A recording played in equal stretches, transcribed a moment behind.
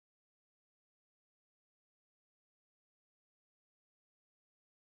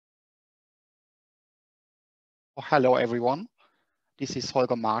Hello, everyone. This is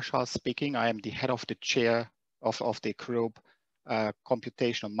Holger Marschall speaking. I am the head of the chair of the group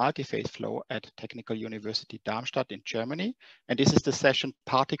Computational Multiphase Flow at Technical University Darmstadt in Germany. And this is the session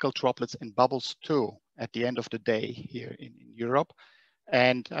Particle Droplets and Bubbles 2 at the end of the day here in Europe.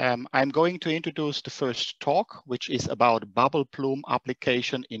 And I'm going to introduce the first talk, which is about bubble plume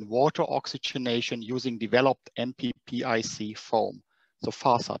application in water oxygenation using developed MPPIC foam. So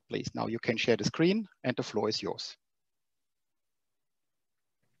Farsad, please. Now you can share the screen and the floor is yours.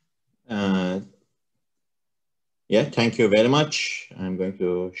 Yeah, thank you very much. I'm going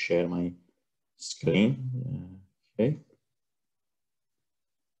to share my screen. Okay.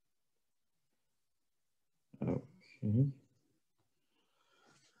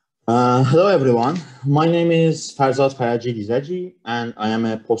 Hello, everyone. My name is Farzad Faraji Dizaji, and I am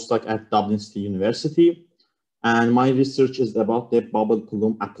a postdoc at Dublin City University. And my research is about the bubble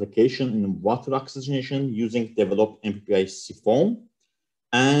plume application in water oxygenation using developed MPPIC foam.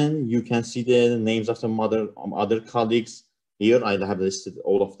 And you can see the names of the other colleagues here. I have listed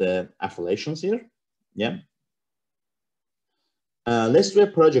all of the affiliations here. Yeah. Let's do a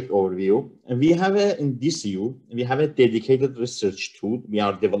project overview. And we have in DCU, we have a dedicated research tool. We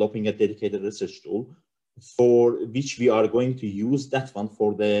are developing a dedicated research tool for which we are going to use that one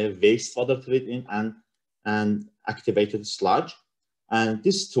for the wastewater treatment and activated sludge. And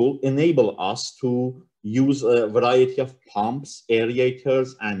this tool enables us to use a variety of pumps,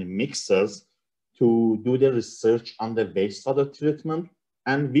 aerators, and mixers to do the research on the wastewater treatment,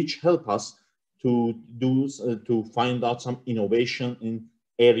 and which help us to find out some innovation in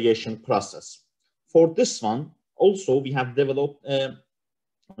aeration process. For this one, also we have developed a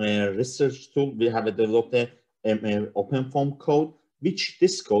research tool. We have developed a OpenFOAM code, which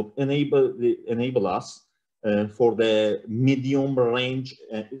this code enable us for the medium range,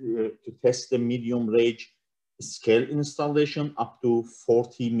 to test the medium range scale installation up to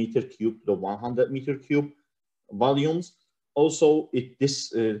 40 meter cube to 100 meter cube volumes. Also,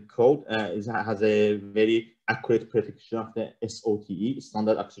 this code has a very accurate prediction of the SOTE,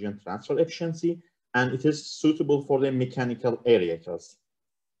 standard oxygen transfer efficiency, and it is suitable for the mechanical aerators.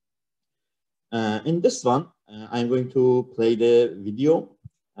 In this one, I'm going to play the video.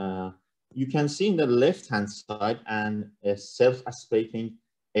 You can see in the left-hand side a self-aspirating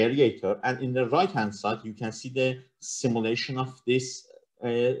aerator, and in the right-hand side, you can see the simulation of this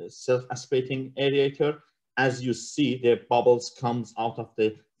self-aspirating aerator. As you see, the bubbles comes out of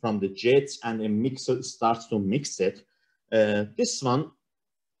from the jets, and a mixer starts to mix it. This one,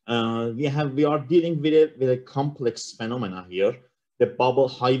 we are dealing with a complex phenomena here. The bubble,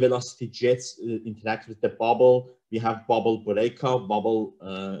 high velocity jets interact with the bubble. We have bubble breakout, bubble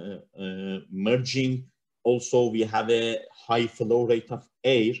merging. Also, we have a high flow rate of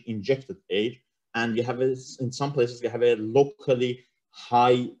air, injected air, and we have in some places we have a locally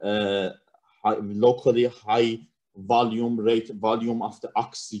high volume of the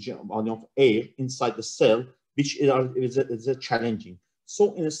oxygen, volume of air inside the cell, which is a challenging.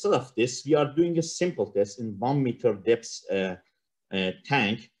 So instead of this, we are doing a simple test in 1 meter depth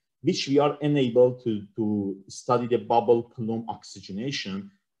tank, which we are enabled to study the bubble plume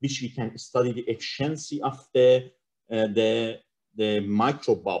oxygenation, which we can study the efficiency of the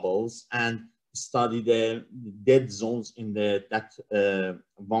micro bubbles and study the dead zones in that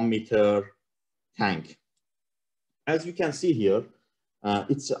 1 meter tank. As you can see here,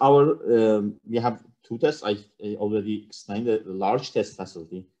 it's our we have two tests. I already explained the large test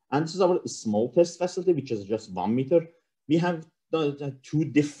facility, and this is our small test facility, which is just 1 meter. We have the two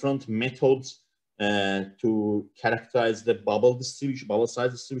different methods to characterize the bubble distribution, bubble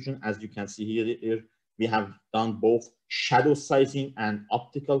size distribution. As you can see here, we have done both shadow sizing and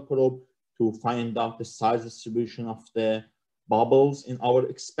optical probe to find out the size distribution of the bubbles in our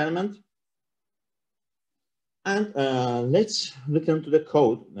experiment. And let's look into the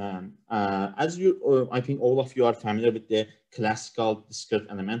code. As I think all of you are familiar with the classical discrete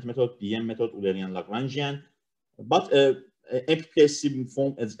element method, DM method, Eulerian Lagrangian, but MPPIC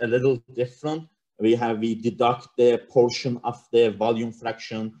foam is a little different. We deduct the portion of the volume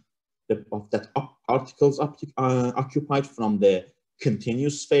fraction of that particles occupied from the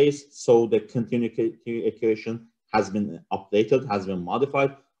continuous phase. So the continuity equation has been updated, has been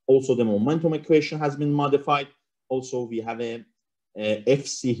modified. Also, the momentum equation has been modified. Also, we have a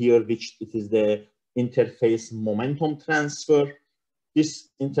FC here, which it is the interface momentum transfer. This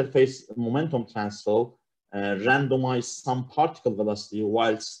interface momentum transfer randomize some particle velocity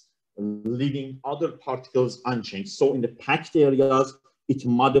whilst leaving other particles unchanged. So in the packed areas, it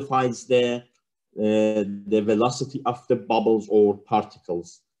modifies the velocity of the bubbles or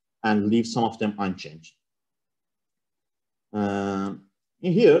particles and leaves some of them unchanged. In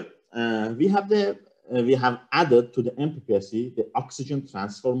here, we have added to the MPPSC the oxygen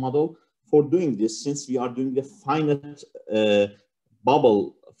transfer model. For doing this, since we are doing the finite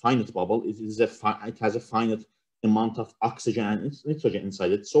bubble, it has a finite amount of oxygen and nitrogen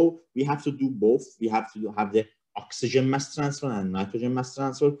inside it. So we have to do both. We have to have the oxygen mass transfer and nitrogen mass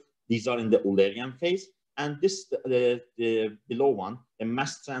transfer. These are in the Eulerian phase. And this, the below one, the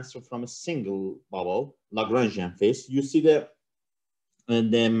mass transfer from a single bubble, Lagrangian phase. You see the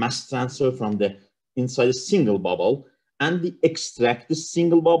mass transfer from the inside a single bubble, and we extract the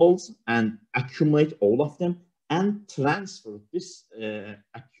single bubbles and accumulate all of them and transfer this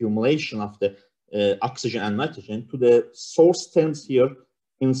accumulation of the oxygen and nitrogen to the source terms here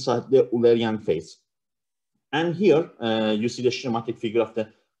inside the Eulerian phase. And here you see the schematic figure of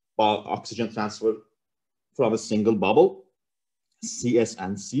the oxygen transfer from a single bubble, CS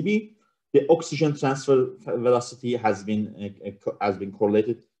and CB. The oxygen transfer velocity has been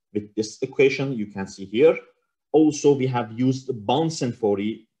correlated with this equation you can see here. Also, we have used the Bunsen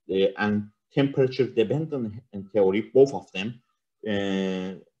theory and temperature dependent theory, both of them,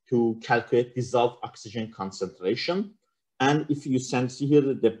 to calculate dissolved oxygen concentration. And if you can see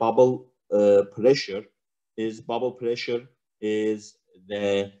here, the bubble pressure is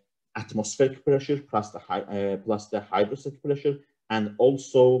the atmospheric pressure plus the hydrostatic pressure, and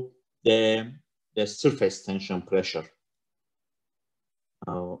also the surface tension pressure.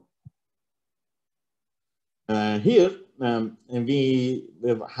 Here we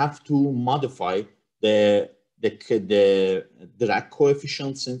have to modify the drag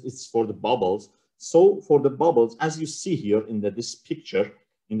coefficient since it's for the bubbles. So for the bubbles, as you see here in this picture,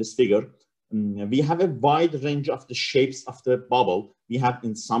 in this figure, we have a wide range of the shapes of the bubble. We have,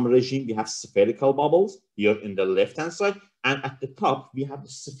 in some regime, we have spherical bubbles here in the left-hand side, and at the top, we have the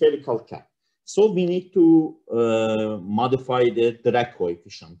spherical cap. So we need to modify the drag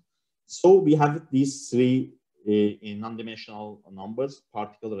coefficient. So we have these three non-dimensional numbers: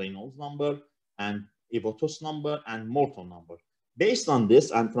 particle Reynolds number, and Evotos number, and Morton number. Based on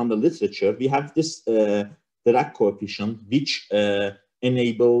this, and from the literature, we have this drag coefficient, which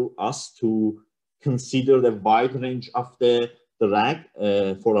enable us to consider the wide range of the drag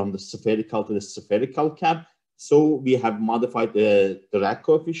from the spherical to the spherical cap. So we have modified the drag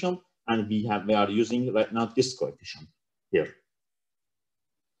coefficient, and we are using right now this coefficient here.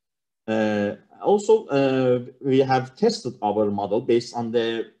 Also, we have tested our model based on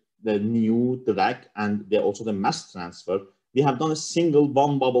the new drag and also the mass transfer. We have done a single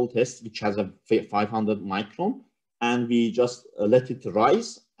one bubble test, which has a 500 micron, and we just let it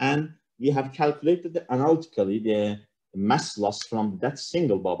rise. And we have calculated analytically the mass loss from that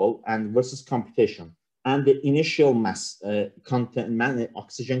single bubble and versus computation, and the initial mass content,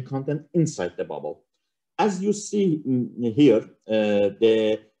 oxygen content inside the bubble. As you see here,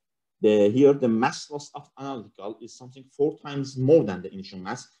 the mass loss of analytical is something 4 times more than the initial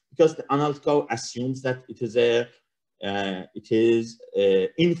mass, because the analytical assumes that it is a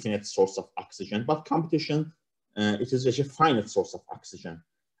infinite source of oxygen, but computation, it is a finite source of oxygen.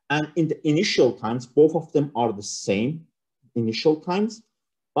 And in the initial times, both of them are the same initial times,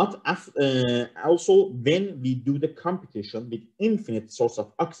 but also when we do the computation with infinite source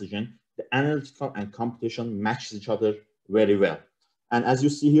of oxygen, the analytical and computation match each other very well. And as you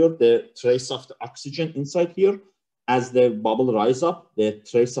see here, the trace of the oxygen inside here, as the bubble rise up, the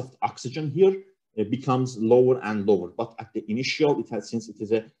trace of the oxygen here, it becomes lower and lower. But at the initial, it has, since it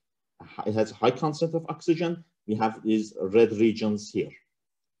has a high content of oxygen, we have these red regions here.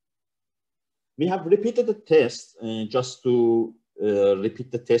 We have repeated the test just to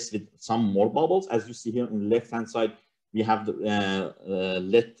repeat the test with some more bubbles. As you see here in the left-hand side, we have the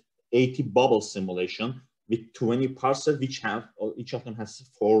let 80 bubble simulation with 20 parcels, which have, each of them has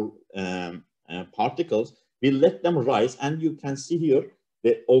 4 particles. We let them rise, and you can see here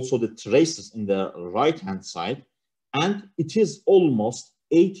that also the traces in the right-hand side, and it is almost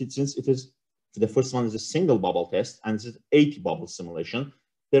 80, since it is, the first one is a single bubble test, and it's 80 bubble simulation.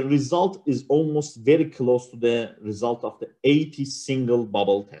 The result is almost very close to the result of the 80 single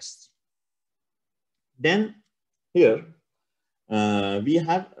bubble test. Then here, we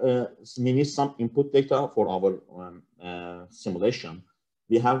need some input data for our simulation.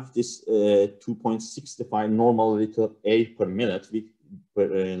 We have this 2.65 normal liter air per minute,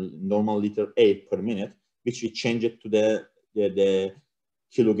 normal liter air per minute, which we change it to the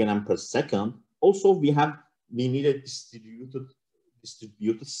kilogram per second. Also, we need a distributed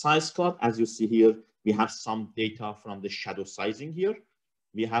size plot. As you see here, we have some data from the shadow sizing here.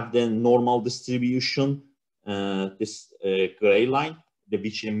 We have the normal distribution, this gray line,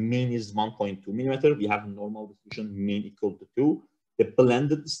 which mean is 1.2 millimeter. We have normal distribution mean equal to 2. The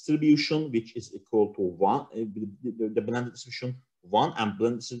blended distribution, which is equal to 1, the blended distribution 1 and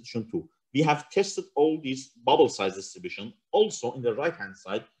blended distribution 2. We have tested all these bubble size distribution. Also, in the right-hand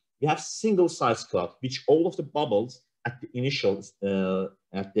side, we have single size cloud, which all of the bubbles at the initial,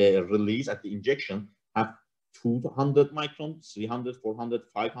 at the release, at the injection, have 200 micron, 300, 400,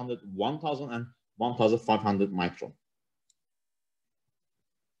 500, 1000, and 1500 micron.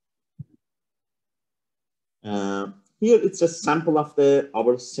 Here it's a sample of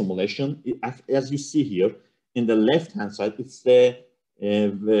our simulation. As you see here, in the left-hand side, it's the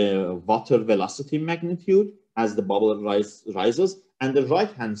water velocity magnitude as the bubble rises, and the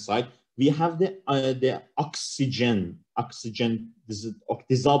right-hand side we have the oxygen,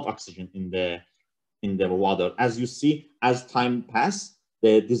 dissolved oxygen in the water. As you see, as time passes,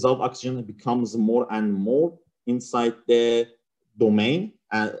 the dissolved oxygen becomes more and more inside the domain,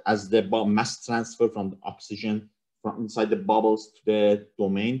 as the mass transfer from the oxygen from inside the bubbles to the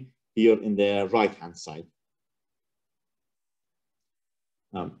domain here in the right-hand side.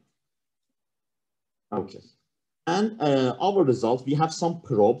 Okay. And our results, we have some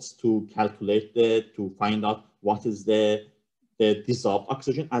probes to calculate to find out what is the dissolved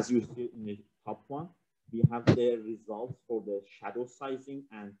oxygen. As you see in the top one, we have the results for the shadow sizing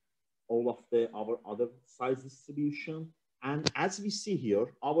and all of our other size distribution. And as we see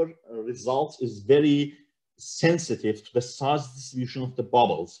here, our results is very sensitive to the size distribution of the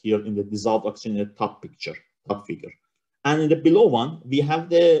bubbles here in the dissolved oxygen in the top figure. And in the below one, we have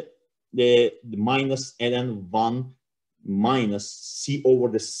the minus ln1 minus C over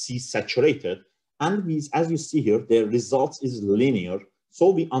the C saturated. And as you see here, the results is linear.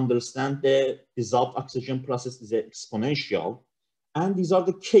 So we understand the dissolved oxygen process is exponential. And these are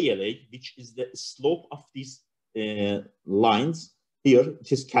the KLA, which is the slope of these lines. Here,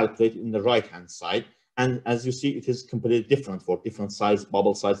 it is calculated in the right-hand side. And as you see, it is completely different for different size,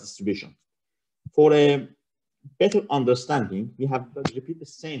 bubble size distribution. For a better understanding, we have to repeat the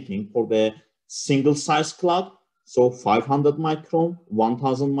same thing for the single size cloud. So 500 micron,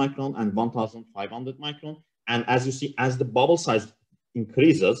 1000 micron, and 1500 micron. And as you see, as the bubble size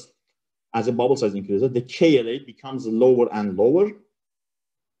increases, the KLA becomes lower and lower.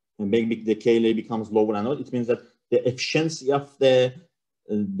 And maybe the KLA becomes lower and lower. It means that the efficiency of the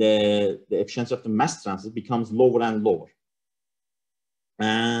efficiency of the mass transit becomes lower and lower.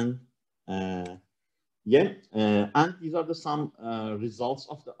 And and these are some results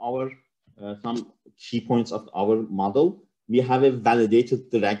of some key points of our model. We have a validated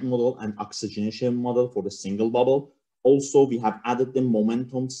drag model and oxygenation model for the single bubble. Also, we have added the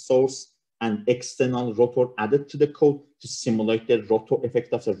momentum source and external rotor added to the code to simulate the rotor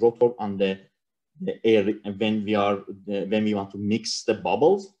effect of the rotor on the air when we want to mix the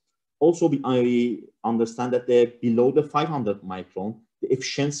bubbles. Also, I understand that below the 500 micron, the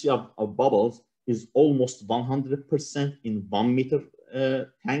efficiency of bubbles is almost 100% in 1 meter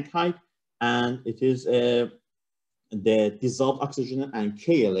tank height, and it is the dissolved oxygen and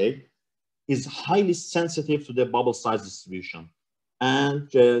KLA is highly sensitive to the bubble size distribution. And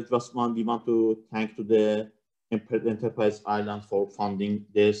just we want to thank to the Enterprise Ireland for funding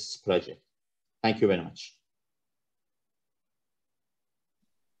this project. Thank you very much.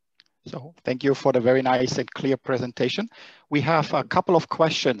 So thank you for the very nice and clear presentation. We have a couple of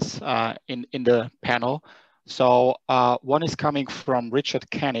questions in the panel. So one is coming from Richard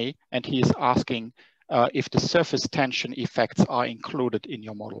Kenny, and he is asking if the surface tension effects are included in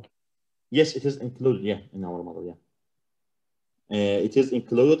your model. Yes, it is included, yeah, in our model, yeah. It is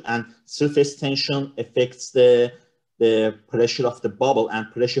included, and surface tension affects the pressure of the bubble, and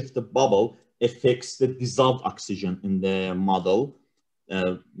pressure of the bubble affects the dissolved oxygen in the model.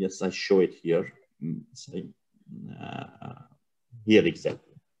 Yes, I show it here. Here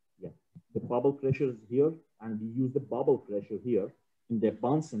exactly. Yeah, the bubble pressure is here, and we use the bubble pressure here in the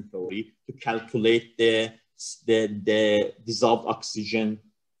Bunsen theory to calculate the dissolved oxygen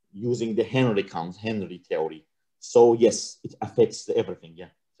using the Henry theory. So yes, it affects everything. Yeah,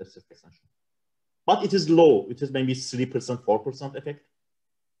 that's the extension. But it is low. It is maybe 3%, 4% effect.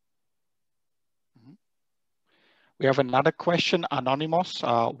 We have another question, anonymous.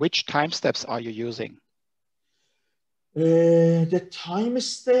 Which time steps are you using? The time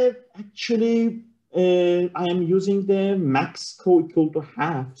step, actually, I am using the max co-equal to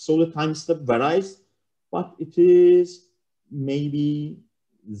half. So the time step varies, but it is maybe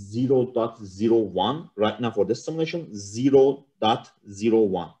 0.01 right now for this simulation,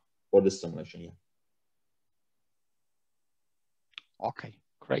 0.01 for this simulation, yeah. Okay,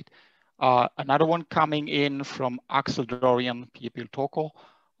 great. Another one coming in from Axel Dorian Piepil-Toko.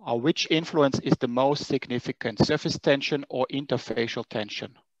 Which influence is the most significant, surface tension or interfacial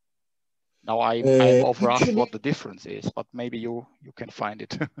tension? Now I'm over-asked what the difference is, but maybe you can find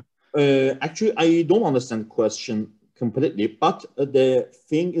it. Actually, I don't understand the question completely, but the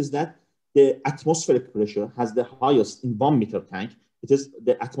thing is that the atmospheric pressure has the highest in 1 meter tank. It is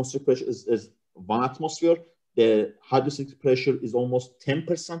the atmospheric pressure is 1 atmosphere. The hydrostatic pressure is almost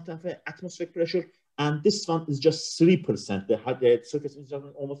 10% of the atmospheric pressure, and this one is just 3%. The surface is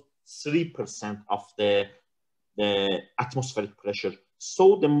almost 3% of the atmospheric pressure.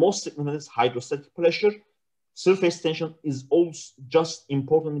 So the most significant is hydrostatic pressure. Surface tension is also just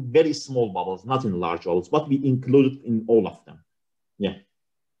important in very small bubbles, not in large bubbles, but we include it in all of them. Yeah.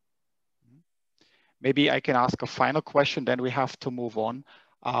 Maybe I can ask a final question, then we have to move on.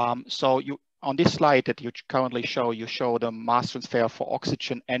 So you, on this slide that you currently show, you show the mass transfer for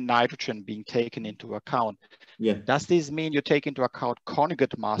oxygen and nitrogen being taken into account. Yeah. Does this mean you take into account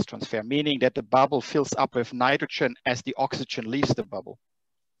conjugate mass transfer, meaning that the bubble fills up with nitrogen as the oxygen leaves the bubble?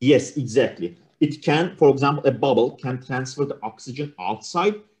 Yes, exactly. It can, for example, a bubble can transfer the oxygen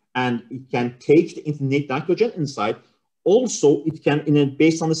outside and it can take the nitrogen inside. Also, it can,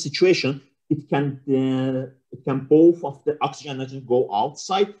 based on the situation, it can both of the oxygen and nitrogen go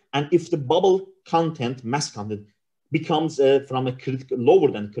outside. And if the bubble content, mass content, becomes from a critical, lower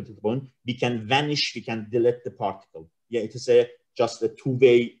than critical point, we can vanish, we can delete the particle. Yeah, it is just a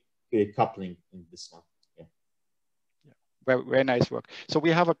two-way coupling in this one. Very, very nice work. So we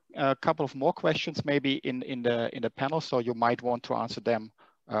have a couple of more questions maybe in the panel, so you might want to answer them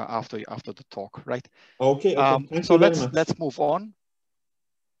after the talk, right? Okay. Thank so you very much. let's move on.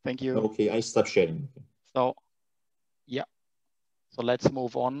 Thank you. Okay, I stop sharing. So yeah, so let's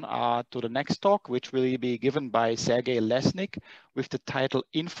move on to the next talk, which will be given by Sergey Lesnik with the title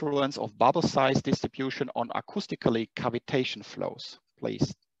 "Influence of Bubble Size Distribution on Acoustically Cavitation Flows."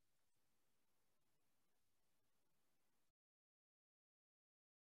 Please.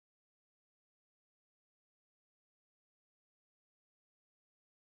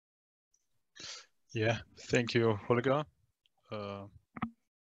 Yeah, thank you, Holger.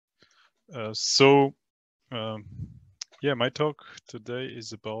 Yeah, my talk today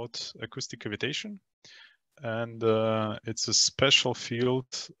is about acoustic cavitation, and it's a special field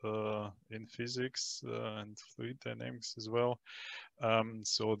in physics and fluid dynamics as well.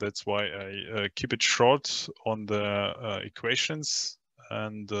 So that's why I keep it short on the equations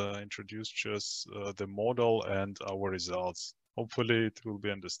and introduce just the model and our results. Hopefully it will be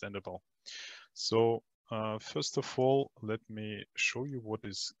understandable. So first of all, let me show you what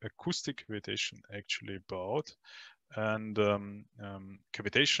is acoustic cavitation actually about. And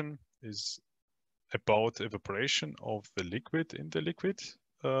cavitation is about evaporation of the liquid in the liquid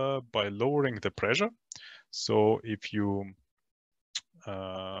by lowering the pressure. So if you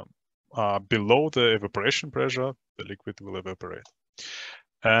are below the evaporation pressure, the liquid will evaporate.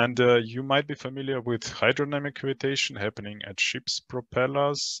 And you might be familiar with hydrodynamic cavitation happening at ships'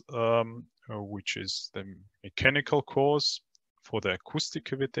 propellers, which is the mechanical cause. For the acoustic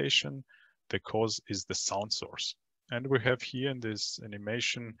cavitation, the cause is the sound source. And we have here in this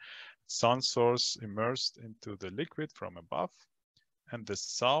animation sound source immersed into the liquid from above, and the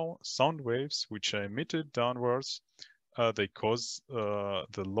sound waves which are emitted downwards, they cause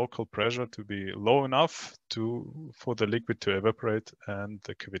the local pressure to be low enough for the liquid to evaporate and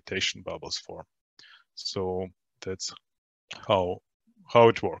the cavitation bubbles form. So that's how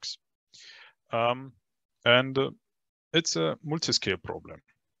it works. And it's a multi-scale problem,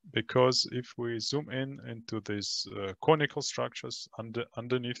 because if we zoom into these conical structures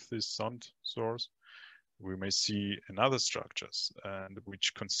underneath this sound source, we may see another structures, and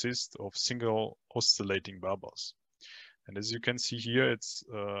which consist of single oscillating bubbles. And as you can see here, it's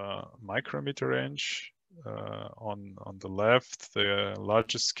micrometer range. On the left, the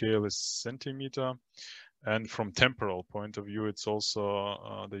largest scale is centimeter. And from temporal point of view, it's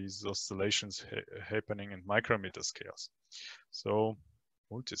also these oscillations happening in micrometer scales. So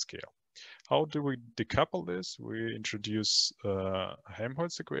multi-scale. How do we decouple this? We introduce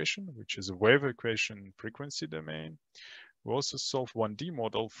Helmholtz equation, which is a wave equation in frequency domain. We also solve 1D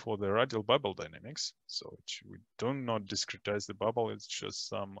model for the radial bubble dynamics. So we do not discretize the bubble, it's just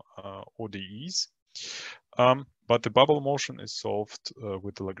some ODEs. But the bubble motion is solved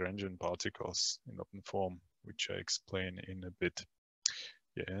with the Lagrangian particles in OpenFOAM, which I explain in a bit.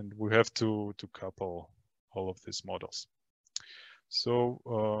 Yeah, and we have to couple all of these models. So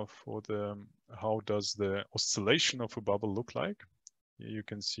for how does the oscillation of a bubble look like? You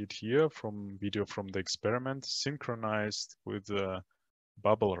can see it here from video from the experiment, synchronized with the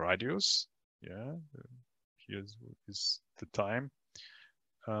bubble radius. Yeah, here is the time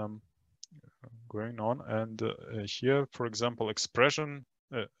going on, and here, for example, expansion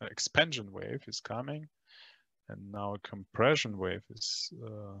wave is coming, and now a compression wave is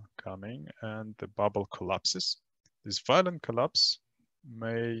coming, and the bubble collapses. This violent collapse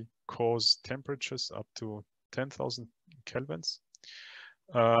may cause temperatures up to 10,000 kelvins,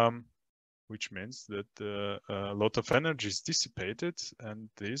 which means that a lot of energy is dissipated, and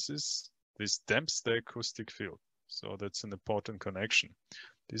this damps the acoustic field. So that's an important connection.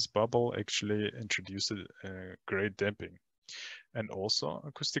 This bubble actually introduces great damping. And also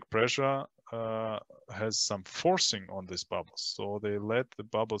acoustic pressure has some forcing on these bubbles. So they let the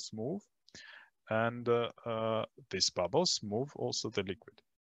bubbles move, and these bubbles move also the liquid.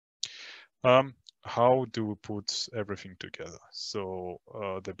 How do we put everything together? So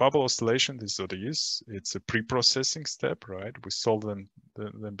the bubble oscillation, this is what it is. It's a pre-processing step, right? We solved them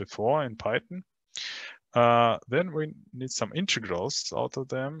before in Python. Then we need some integrals out of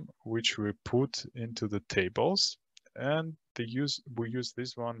them, which we put into the tables, and we use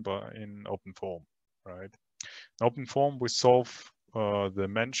this one in OpenFOAM, right? In OpenFOAM, we solve the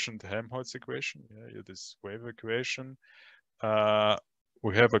mentioned Helmholtz equation, this wave equation.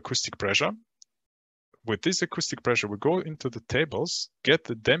 We have acoustic pressure. With this acoustic pressure, we go into the tables, get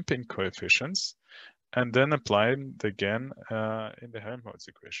the damping coefficients, and then apply them again in the Helmholtz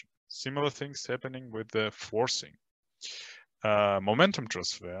equation. Similar things happening with the forcing. Momentum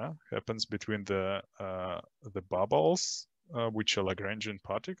transfer happens between the bubbles, which are Lagrangian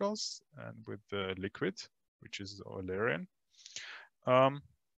particles, and with the liquid, which is Eulerian.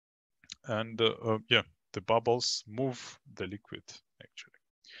 The bubbles move the liquid actually.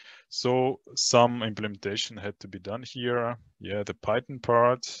 So some implementation had to be done here. Yeah, the Python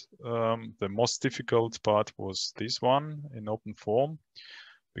part, the most difficult part was this one in OpenFOAM,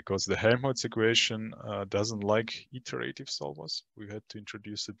 because the Helmholtz equation doesn't like iterative solvers. We had to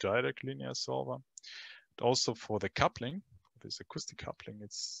introduce a direct linear solver. And also for the coupling, this acoustic coupling,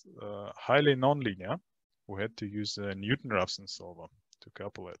 it's highly nonlinear. We had to use a Newton-Raphson solver to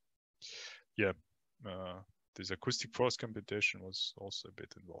couple it. Yeah, this acoustic force computation was also a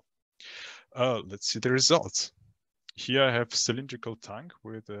bit involved. Let's see the results. Here I have cylindrical tank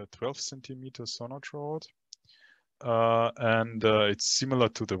with a 12 centimeter sonotrode. It's similar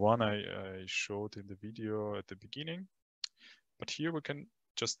to the one I showed in the video at the beginning. But here we can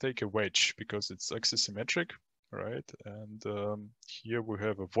just take a wedge because it's axisymmetric, right? And here we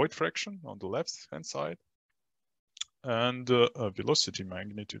have a void fraction on the left-hand side and a velocity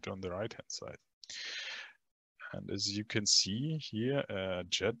magnitude on the right-hand side. And as you can see here, a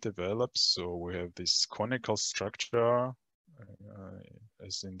jet develops. So we have this conical structure,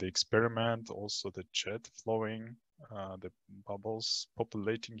 as in the experiment, also the jet flowing, the bubbles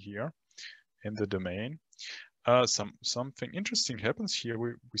populating here in the domain. Something interesting happens here.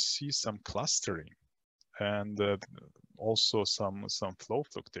 We see some clustering and also some flow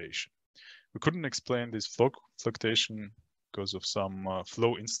fluctuation. We couldn't explain this flow fluctuation because of some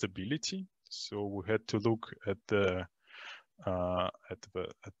flow instability. So we had to look at the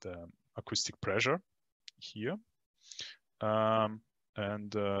acoustic pressure here,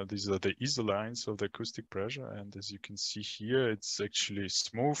 these are the isolines of the acoustic pressure. And as you can see here, it's actually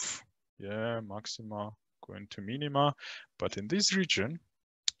smooth, yeah, maxima going to minima. But in this region,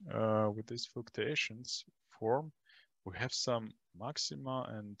 with these fluctuations form, we have some maxima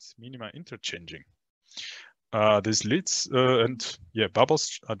and minima interchanging. This leads,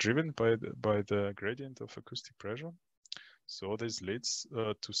 bubbles are driven by the gradient of acoustic pressure. So this leads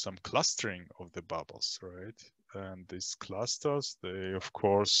to some clustering of the bubbles, right? And these clusters, they of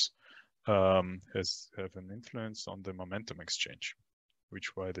course have an influence on the momentum exchange,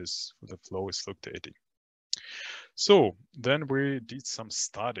 which why the flow is fluctuating. So then we did some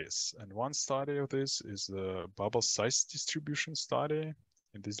studies, and one study of this is the bubble size distribution study.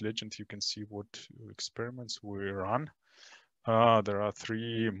 In this legend, you can see what experiments we run. There are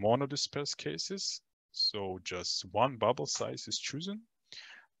 3 monodisperse cases. So just one bubble size is chosen.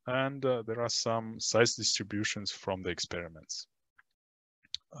 And there are some size distributions from the experiments.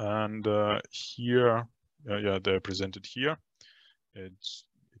 And here, they're presented here. It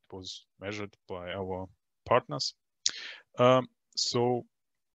was measured by our partners. So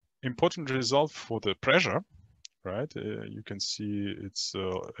important result for the pressure. Right, you can see it's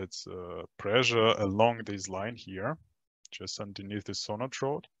pressure along this line here, just underneath the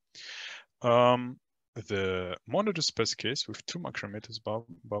sonotrode. The monodisperse case with 2 micrometers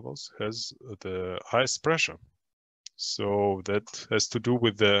bubbles has the highest pressure. So that has to do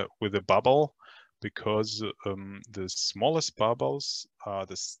with the bubble because the smallest bubbles are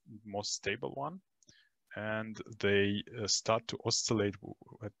the most stable one, and they start to oscillate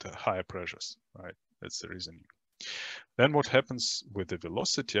at higher pressures, right? That's the reasoning. Then what happens with the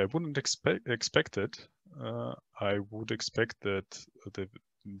velocity? I wouldn't expect it. I would expect that the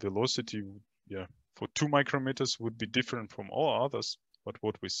velocity, for 2 micrometers would be different from all others. But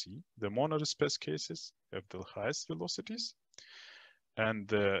what we see, the monodisperse cases have the highest velocities, and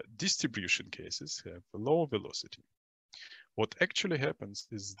the distribution cases have the lower velocity. What actually happens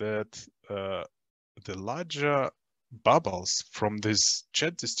is that the larger bubbles from these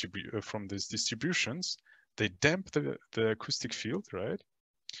distributions, they damp the acoustic field, right?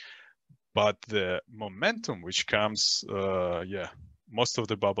 But the momentum which comes, most of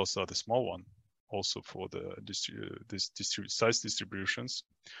the bubbles are the small one, also for the size distributions.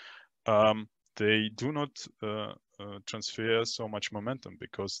 They do not transfer so much momentum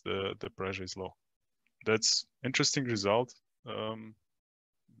because the pressure is low. That's interesting result.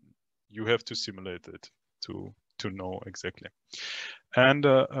 You have to simulate it to know exactly. And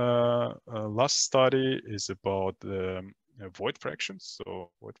last study is about the void fractions.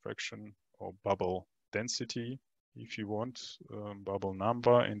 So void fraction or bubble density, if you want, bubble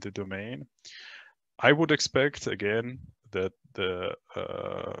number in the domain. I would expect, again, that the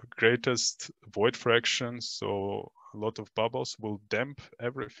greatest void fraction, so a lot of bubbles, will damp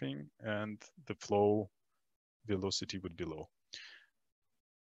everything and the flow velocity would be low.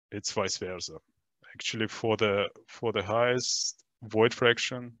 It's vice versa. Actually, for the highest void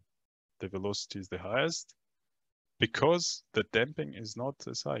fraction, the velocity is the highest because the damping is not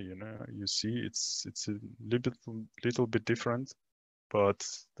as high. You know, you see, it's a little bit different, but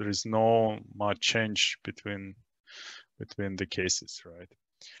there is no much change between the cases,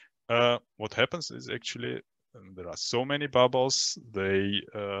 right? What happens is actually there are so many bubbles. They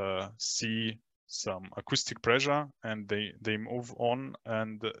see some acoustic pressure and they move on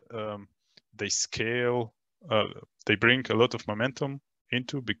and they scale. They bring a lot of momentum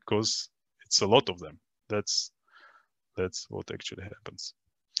into because it's a lot of them. That's what actually happens.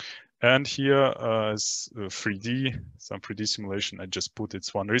 And here is 3D, some 3D simulation. I just put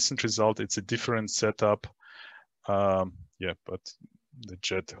it's one recent result. It's a different setup. Yeah, but the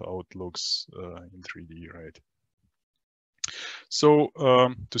jet how it looks in 3D, right? So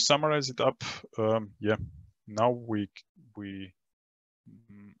to summarize it up, yeah, now we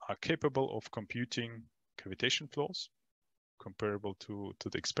are capable of computing cavitation flows comparable to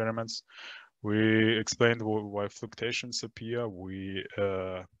the experiments. We explained why fluctuations appear. We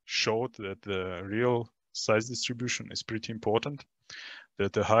showed that the real size distribution is pretty important,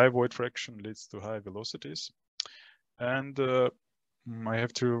 that the high void fraction leads to high velocities. And I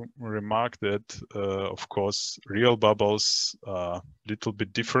have to remark that, of course, real bubbles are a little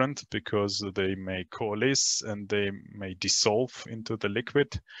bit different because they may coalesce and they may dissolve into the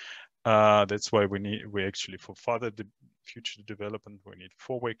liquid. That's why we actually, for further future development, we need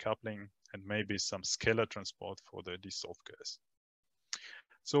four-way coupling and maybe some scalar transport for the dissolved gas.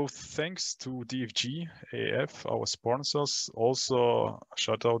 So thanks to DFG, AF, our sponsors. Also,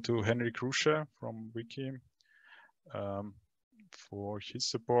 shout out to Henry Krusche from Wiki for his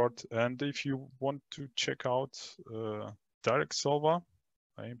support. And if you want to check out direct solver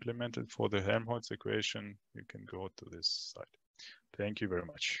I implemented for the Helmholtz equation, you can go to this site. Thank you very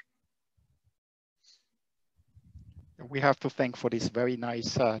much. We have to thank for this very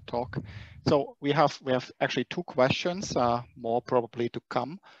nice talk. So we have actually two questions, more probably to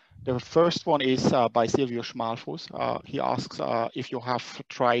come. The first one is by Silvio Schmalfuß. He asks if you have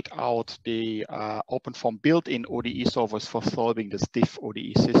tried out the OpenFOAM built-in ODE solvers for solving the stiff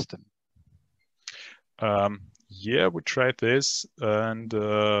ODE system. Yeah, we tried this, and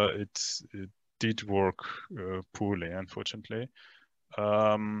it did work poorly, unfortunately.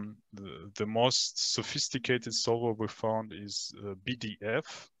 The most sophisticated solver we found is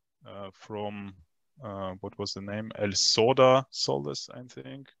BDF from what was the name? El Soda solvers, I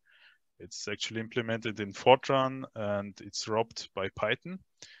think. It's actually implemented in Fortran and it's wrapped by Python,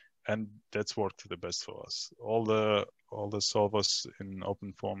 and that's worked the best for us. All the solvers in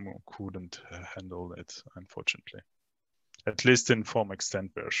OpenFOAM couldn't handle it, unfortunately. At least in Form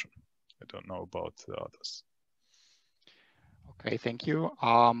Extend version. I don't know about the others. Okay, thank you.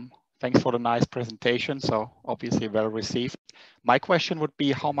 Thanks for the nice presentation. So obviously well received. My question would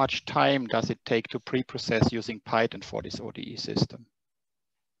be, how much time does it take to pre-process using Python for this ODE system?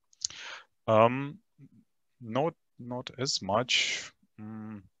 Not as much.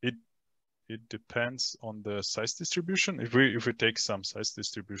 It depends on the size distribution. If we take some size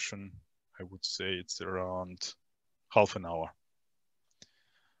distribution, I would say it's around half an hour.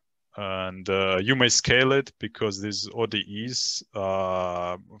 And you may scale it because these ODEs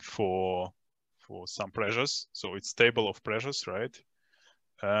for some pressures. So it's table of pressures, right?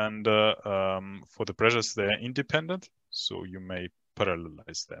 And for the pressures, they're independent. So you may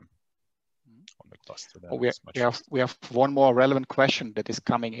parallelize them on the cluster. We have one more relevant question that is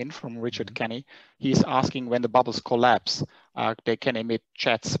coming in from Richard Kenny. He's asking, when the bubbles collapse, they can emit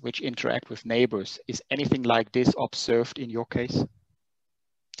jets which interact with neighbors. Is anything like this observed in your case?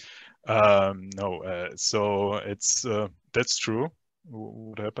 No, so it's that's true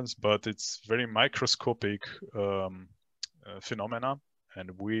what happens, but it's very microscopic phenomena,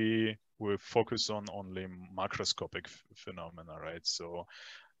 and we focus on only macroscopic phenomena, right? So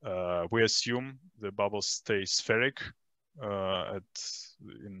we assume the bubbles stay spheric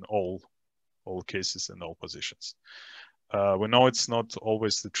in all cases and all positions. We know it's not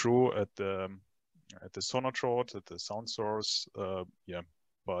always the true at the sonotrode, at the sound source, yeah,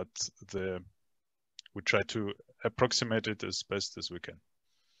 but we try to approximate it as best as we can.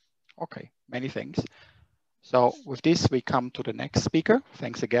 Okay, many thanks. So with this, we come to the next speaker.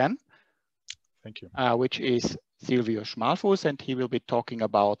 Thanks again. Thank you. Which is Silvio Schmalfuß, and he will be talking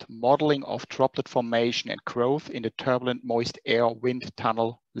about modeling of droplet formation and growth in the turbulent moist air wind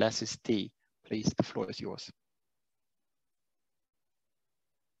tunnel lattice T. Please, the floor is yours.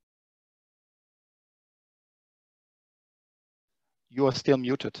 You are still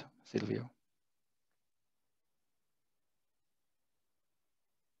muted, Silvio.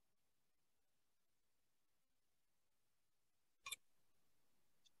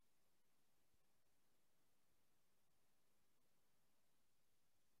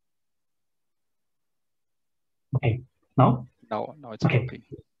 Okay, no? No, it's working.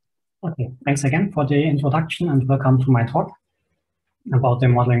 Okay, thanks again for the introduction and welcome to my talk about the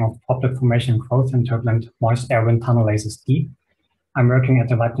modeling of droplet formation and growth in turbulent moist air wind tunnel lattice T. I'm working at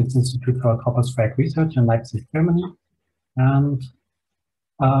the Leibniz Institute for Tropospheric Research in Leipzig, Germany. And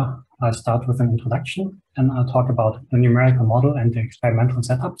I'll start with an introduction, and I'll talk about the numerical model and the experimental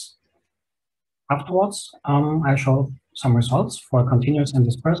setups. Afterwards, I'll show some results for continuous and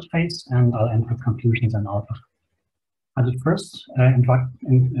dispersed phase, and I'll end with conclusions and output. I did first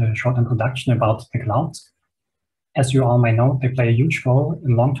a short introduction about the clouds. As you all may know, they play a huge role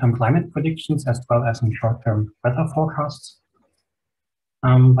in long-term climate predictions as well as in short-term weather forecasts.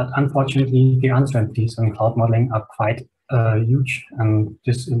 But unfortunately, the uncertainties in cloud modeling are quite huge, and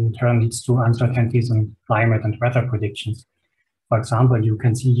this in turn leads to uncertainties in climate and weather predictions. For example, you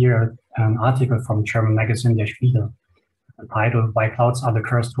can see here an article from German magazine Der Spiegel, entitled "Why Clouds Are the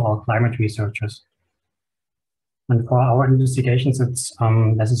Curse to All Climate Researchers." And for our investigations, it's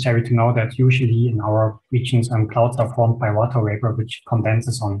necessary to know that usually in our regions, clouds are formed by water vapor, which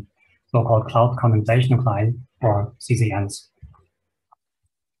condenses on so-called cloud condensation nuclei, or CCNs.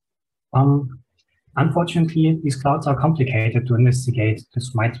 Unfortunately, these clouds are complicated to investigate.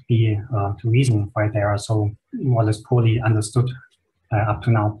 This might be the reason why they are so more or less poorly understood up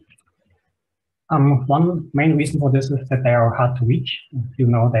to now. One main reason for this is that they are hard to reach. You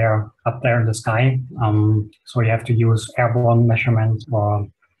know, they are up there in the sky, so you have to use airborne measurements or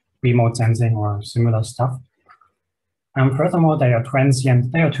remote sensing or similar stuff. Furthermore, they are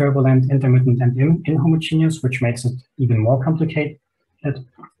transient, they are turbulent, intermittent, and inhomogeneous, which makes it even more complicated.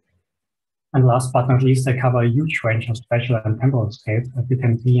 And last but not least, they cover a huge range of spatial and temporal scales, as you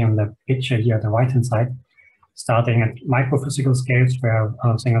can see in the picture here at the right-hand side, starting at microphysical scales where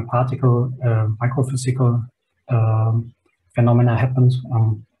a single particle microphysical phenomena happens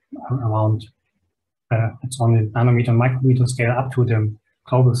around it's on the nanometer, micrometer scale up to the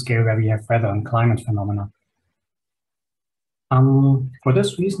global scale where we have weather and climate phenomena. For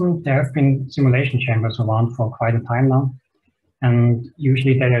this reason, there have been simulation chambers around for quite a time now. And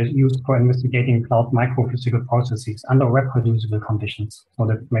usually they are used for investigating cloud microphysical processes under reproducible conditions. So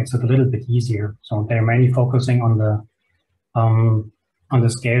that makes it a little bit easier. So they're mainly focusing on the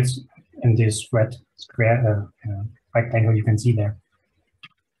scales in this red square rectangle you can see there.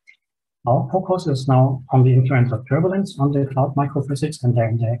 Our focus is now on the influence of turbulence on the cloud microphysics and their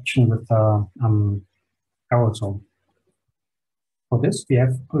interaction with the aerosol. For this, we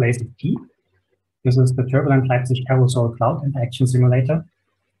have laser T. This is the turbulent Leipzig aerosol cloud interaction simulator.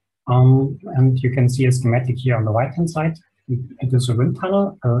 And you can see a schematic here on the right-hand side. It is a wind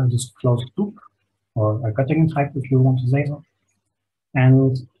tunnel, it is closed loop, or a Göttingen type if you want to say so.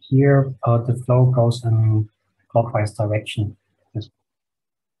 And here the flow goes in clockwise direction.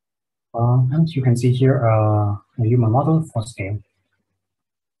 And you can see here a human model for scale.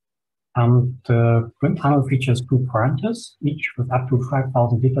 The wind tunnel features two parameters, each with up to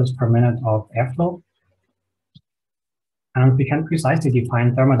 5,000 liters per minute of airflow. And we can precisely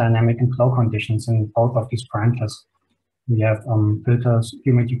define thermodynamic and flow conditions in both of these branches. We have filters,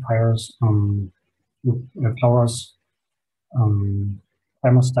 humidifiers, flowers,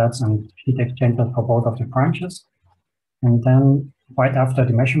 thermostats, and heat exchangers for both of the branches. And then right after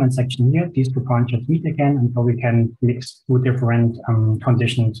the measurement section here, these two branches meet again, and so we can mix two different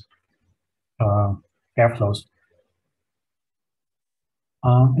conditioned airflows.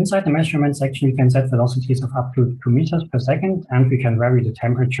 Inside the measurement section, we can set velocities of up to 2 meters per second, and we can vary the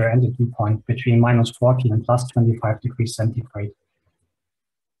temperature and the dew point between -40 and +25 degrees centigrade.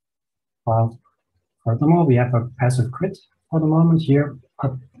 Furthermore, we have a passive grid for the moment here,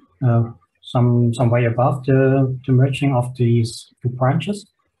 some way above the merging of these two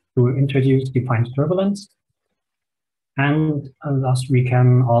branches to introduce defined turbulence. And thus we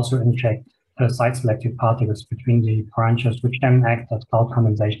can also inject site-selected particles between the branches, which can act as cloud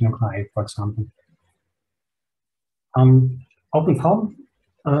condensation nuclei, for example. OpenFOAM,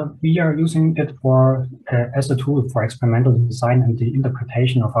 we are using it for as a tool for experimental design and the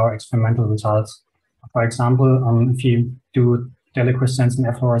interpretation of our experimental results. For example, if you do deliquescence and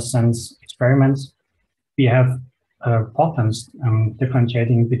efflorescence experiments, we have problems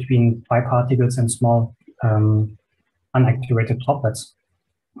differentiating between biparticles and small unactivated droplets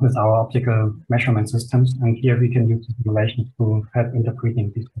with our optical measurement systems, and here we can use the simulations to help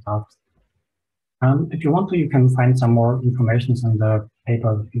interpreting these results. If you want to, you can find some more information in the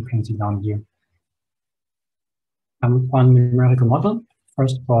paper you can see down here. One numerical model,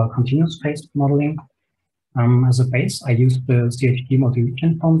 first for continuous phase modeling. As a base, I use the CHD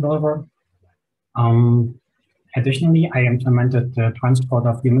multi-region foam solver. Additionally, I implemented the transport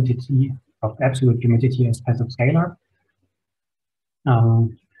of humidity, of absolute humidity as passive scalar.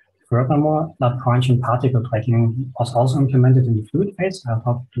 Furthermore, Lagrange and particle tracking was also implemented in the fluid phase. I'll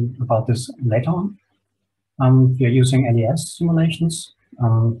talk about this later on. We are using LES simulations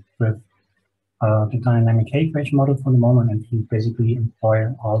with the dynamic K equation model for the moment, and we basically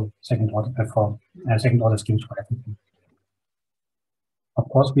employ all second order schemes for everything. Of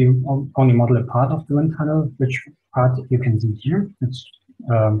course, we only model a part of the wind tunnel, which part you can see here. It's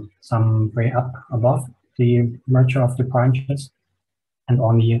some way up above the merger of the branches, and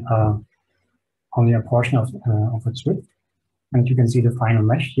only a portion of its width. And you can see the final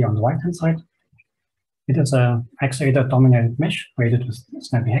mesh here on the right-hand side. It is a hexaeder-dominated mesh created with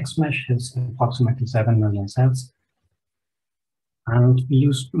snappy hex mesh. It's approximately 7 million cells. And we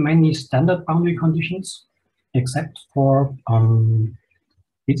use mainly standard boundary conditions, except for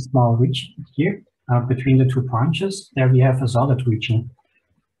this small region here between the two branches. There we have a solid region.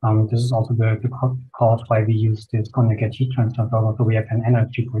 This is also the cause why we use this conjugate heat transfer solver. So we have an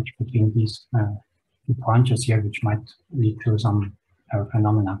energy bridge between these two branches here, which might lead to some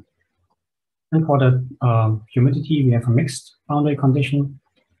phenomena. And for the humidity, we have a mixed boundary condition,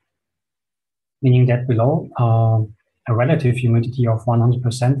 meaning that below a relative humidity of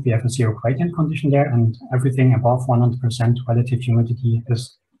 100%, we have a zero gradient condition there, and everything above 100% relative humidity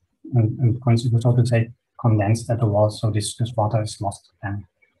is, in principle, so to say, condensed at the wall, so this water is lost then.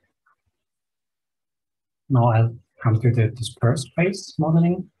 Now I'll come to the dispersed phase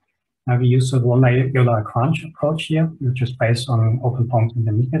modeling. We use a one-layer Lagrange approach here, which is based on OpenFOAM's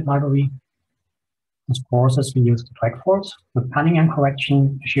intermediate library. As forces, we use the drag force, the Cunningham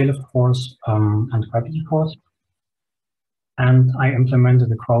correction, shear lift force, and gravity force. And I implemented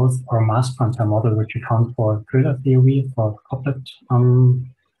the growth or mass transfer model, which accounts for filter theory, for droplet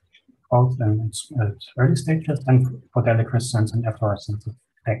growth in its early stages, and for deliquescence and efflorescence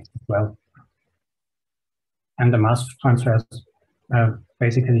effects as well. And the mass transfer is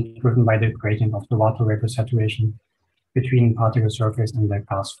basically driven by the gradient of the water vapor saturation between particle surface and the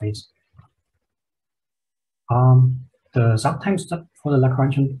gas phase. The subtime step for the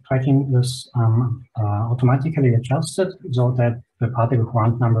Lagrangian tracking is automatically adjusted so that the particle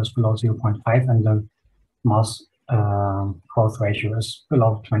Courant number is below 0.5 and the mass growth ratio is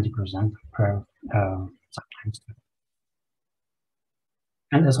below 20% per subtime step.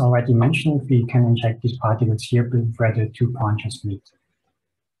 And as already mentioned, we can inject these particles here where the two branches meet.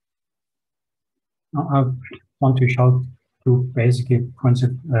 Now I want to show two basic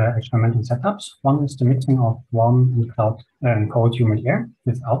experimental setups. One is the mixing of warm and cold humid air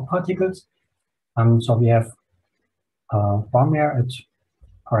without particles. So we have warm air at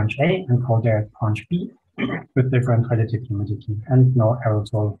branch A and cold air at branch B with different relative humidity and no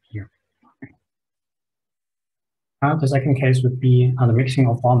aerosol here. The second case would be the mixing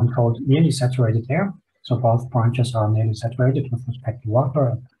of warm and cold nearly saturated air. So both branches are nearly saturated with respect to water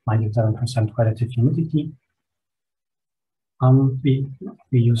at 97% relative humidity. We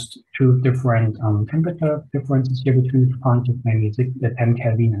used two different temperature differences here between the branches, mainly the 10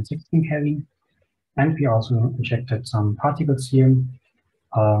 Kelvin and 16 Kelvin. And we also injected some particles here,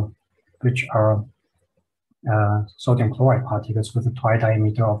 which are sodium chloride particles with a dry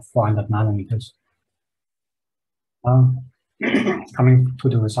diameter of 400 nanometers. Coming to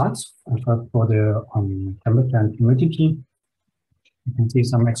the results, first for the temperature and humidity, you can see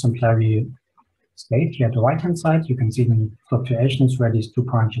some exemplary state here at the right-hand side. You can see the fluctuations where these two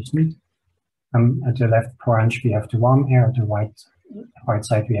branches meet. At the left branch, we have the warm air. At the right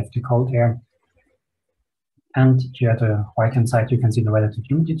side, we have the cold air. And here at the right-hand side, you can see the relative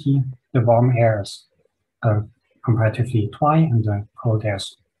humidity. The warm air is comparatively dry, and the cold air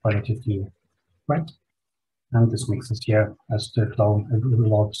is relatively wet. And this mixes here as the flow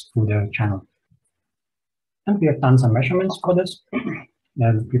revolves through the channel. And we have done some measurements for this.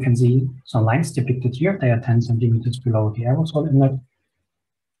 You can see some lines depicted here. They are 10 centimeters below the aerosol inlet.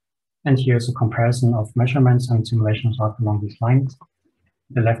 And here's a comparison of measurements and simulation results along these lines.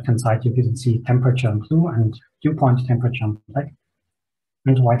 The left-hand side, you can see temperature in blue and dew point temperature in black.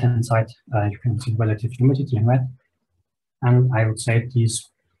 And the right-hand side, you can see relative humidity in red. And I would say these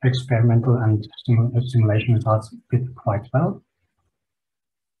experimental and simulation results fit quite well.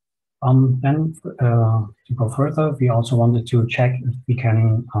 Then to go further, we also wanted to check if we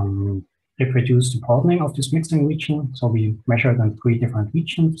can reproduce the broadening of this mixing region. So we measured in 3 different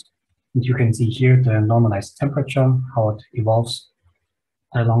regions. And you can see here the normalized temperature, how it evolves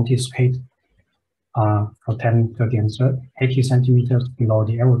along this plate for 10, 30, and 80 centimeters below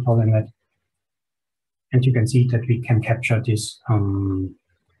the aerosol inlet. And you can see that we can capture this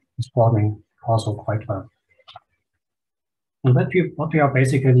broadening also quite well. And what we are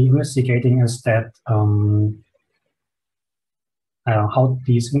basically investigating is that how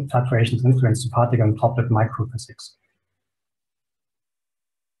these fluctuations influence the particle and droplet microphysics.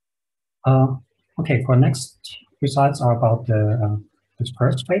 Okay, for next results are about the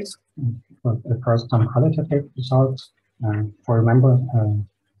dispersed phase. For the first qualitative results, remember,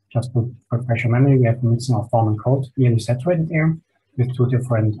 just to refresh your memory, we have a mixing of warm and cold, nearly saturated air with 2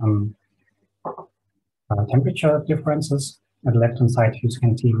 different temperature differences. At the left-hand side, you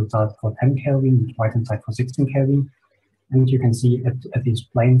can see results for 10 Kelvin, and right-hand side for 16 Kelvin. And you can see at these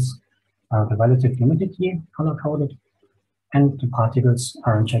planes the relative humidity color-coded, and the particles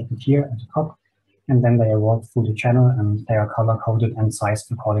are injected here at the top, and then they evolve through the channel, and they are color-coded and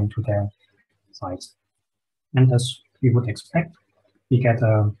sized according to their size. And as we would expect, we get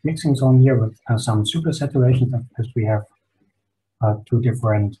a mixing zone here with some supersaturation, as we have 2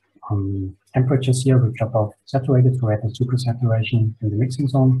 different temperatures here, which are both saturated, so we have a supersaturation in the mixing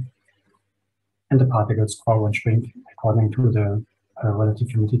zone. And the particles grow and shrink according to the relative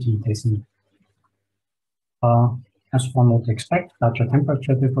humidity they see. As one would expect, larger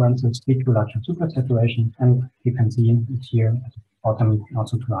temperature differences lead to larger supersaturation, and you can see it here at the bottom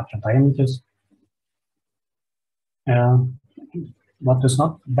also to larger diameters. What is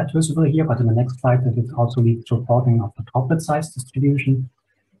not that visible here, but in the next slide, that it also leads to a broadening of the droplet size distribution.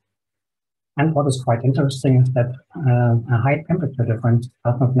 And what is quite interesting is that a high temperature difference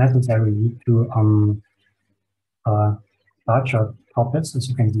does not necessarily lead to larger droplets, as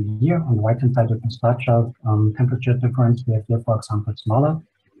you can see here. On the right-hand side, with this larger temperature difference, we have here, for example, smaller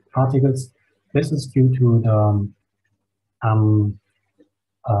particles. This is due to the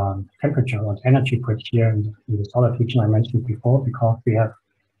temperature or energy bridge here in the solid region I mentioned before, because we have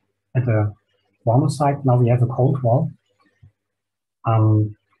at the warmer side, now we have a cold wall,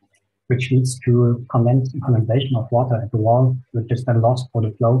 which leads to condensation of water at the wall, which is then lost for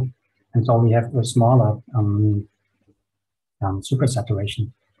the flow. And so we have a smaller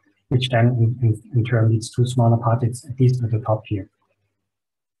supersaturation, which then in turn leads to smaller particles, at least at the top here,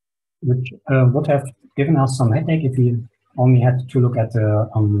 which would have given us some headache if we only had to look at the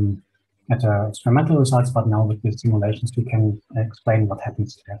experimental results, but now with the simulations we can explain what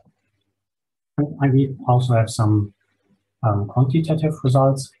happens there. And we also have some quantitative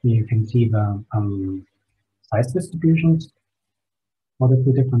results. Here you can see the size distributions for the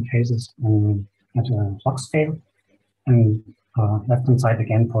 2 different cases at a log scale. And left-hand side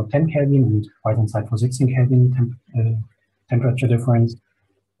again for 10 Kelvin and right-hand side for 16 Kelvin temperature difference,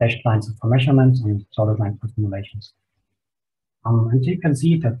 dashed lines for measurements and solid lines for simulations. And you can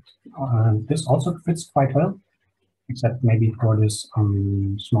see that this also fits quite well, except maybe for this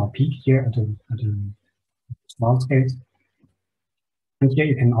small peak here at a small scale. And here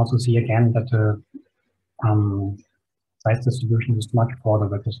you can also see again that the size distribution is much broader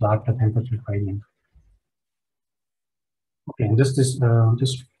with this larger temperature gradient. Okay, and this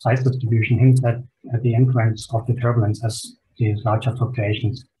size distribution hints at the influence of the turbulence, as these larger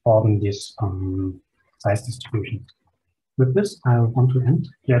fluctuations form this size distribution. With this, I want to end.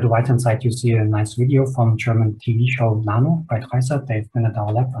 Here at the right-hand side, you see a nice video from German TV show Nano by Dreiser. They've been at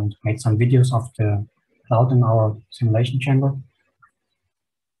our lab and made some videos of the cloud in our simulation chamber.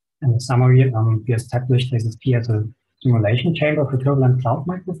 In summary, we established SSP as a simulation chamber for turbulent cloud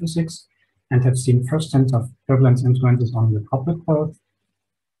microphysics and have seen first hints of turbulence influences on the droplet growth.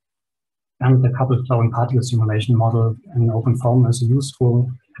 And the coupled flow and particle simulation model in OpenFOAM is a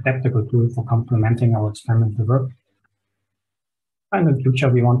useful, adaptable tool for complementing our experimental work. And in the future,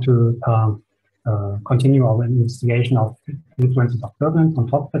 we want to continue our investigation of influences of turbulence on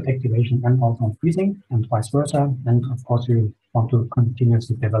droplet activation and also on freezing and vice versa. And of course, we want to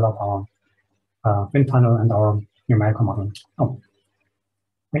continuously develop our wind tunnel and our numerical model. Oh,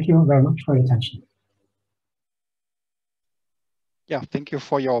 thank you very much for your attention. Yeah, thank you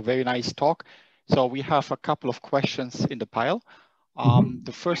for your very nice talk. So we have a couple of questions in the pile.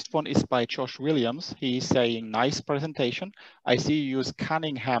 The first one is by Josh Williams. He's saying, nice presentation. I see you use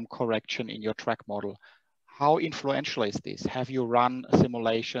Cunningham correction in your track model. How influential is this? Have you run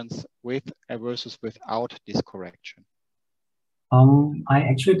simulations with versus without this correction? I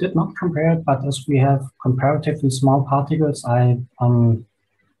actually did not compare it, but as we have comparatively small particles, I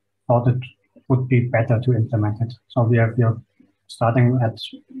thought it would be better to implement it. So we are starting at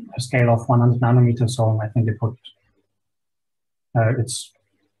a scale of 100 nanometers, so I think it's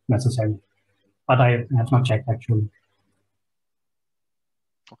necessary. But I have not checked actually.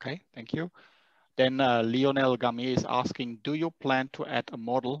 Okay, thank you. Then Lionel Gamet is asking, do you plan to add a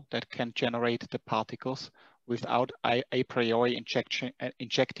model that can generate the particles without a priori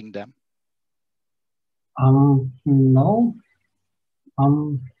injecting them? No.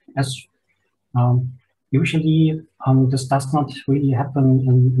 Usually, this does not really happen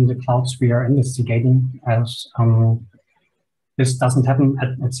in the clouds we are investigating, as this doesn't happen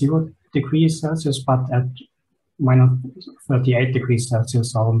at 0 degrees Celsius, but at minus 38 degrees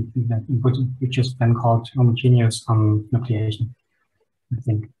Celsius, which is then called homogeneous nucleation, I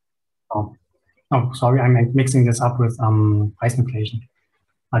think. Oh, sorry, I'm mixing this up with ice nucleation.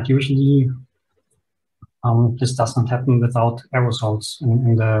 But usually, this does not happen without aerosols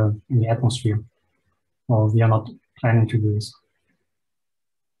in the atmosphere. So we are not planning to do this.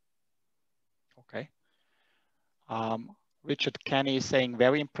 Okay. Richard Kenny is saying,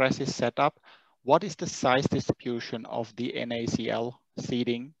 very impressive setup. What is the size distribution of the NaCl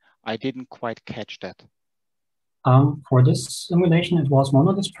seeding? I didn't quite catch that. For this simulation, it was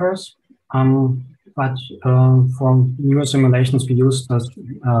monodisperse. But for newer simulations, we used the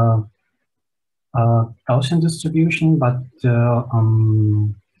Gaussian distribution, but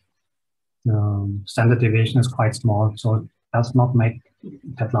the standard deviation is quite small, so it does not make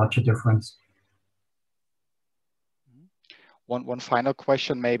that large a difference. One final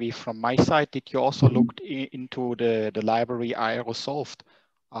question maybe from my side. Did you also look into the library Aerosolved?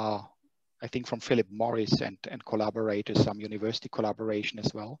 I think from Philip Morris and collaborators, some university collaboration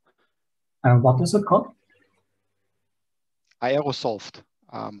as well. What is it called? Aerosolved.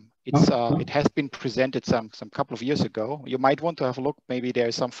 It has been presented some couple of years ago. You might want to have a look. Maybe there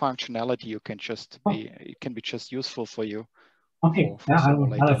is some functionality you can just it can be just useful for you. Okay, yeah,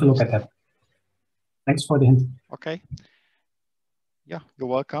 I'll have a look at that. Thanks for the hint. Okay. Yeah, you're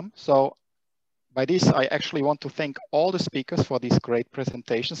welcome. So by this, I actually want to thank all the speakers for these great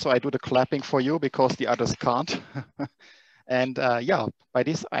presentations. So I do the clapping for you because the others can't. And yeah, by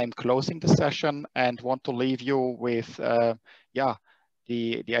this, I'm closing the session and want to leave you with, yeah,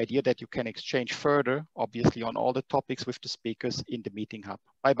 the idea that you can exchange further, obviously, on all the topics with the speakers in the meeting hub.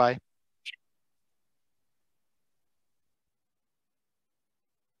 Bye-bye.